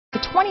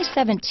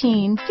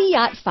2017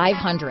 Fiat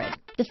 500.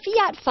 The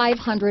Fiat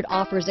 500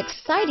 offers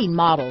exciting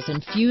models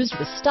infused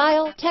with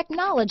style,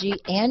 technology,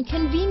 and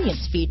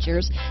convenience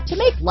features to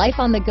make life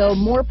on the go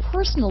more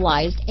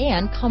personalized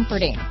and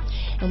comforting.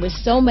 And with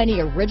so many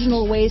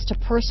original ways to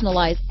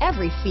personalize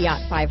every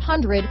Fiat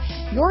 500,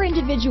 your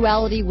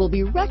individuality will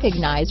be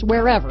recognized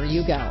wherever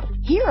you go.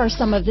 Here are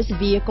some of this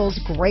vehicle's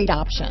great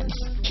options: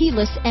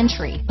 keyless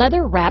entry,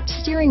 leather-wrapped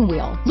steering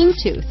wheel,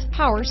 Bluetooth,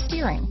 power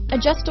steering,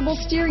 adjustable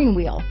steering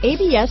wheel,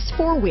 ABS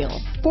four-wheel,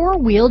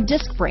 four-wheel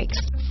disc brakes,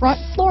 front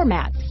floor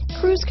mats,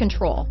 cruise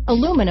control,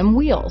 aluminum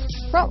wheels,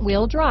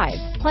 front-wheel drive,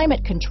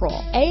 climate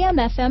control,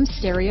 AM/FM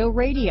stereo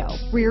radio,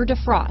 rear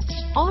defrost,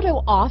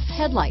 auto-off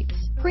headlights,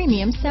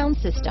 premium sound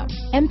system,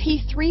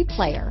 MP3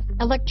 player,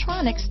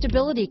 electronic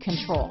stability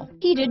control,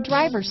 heated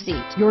driver's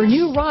seat. Your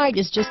new ride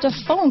is just a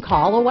phone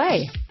call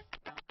away.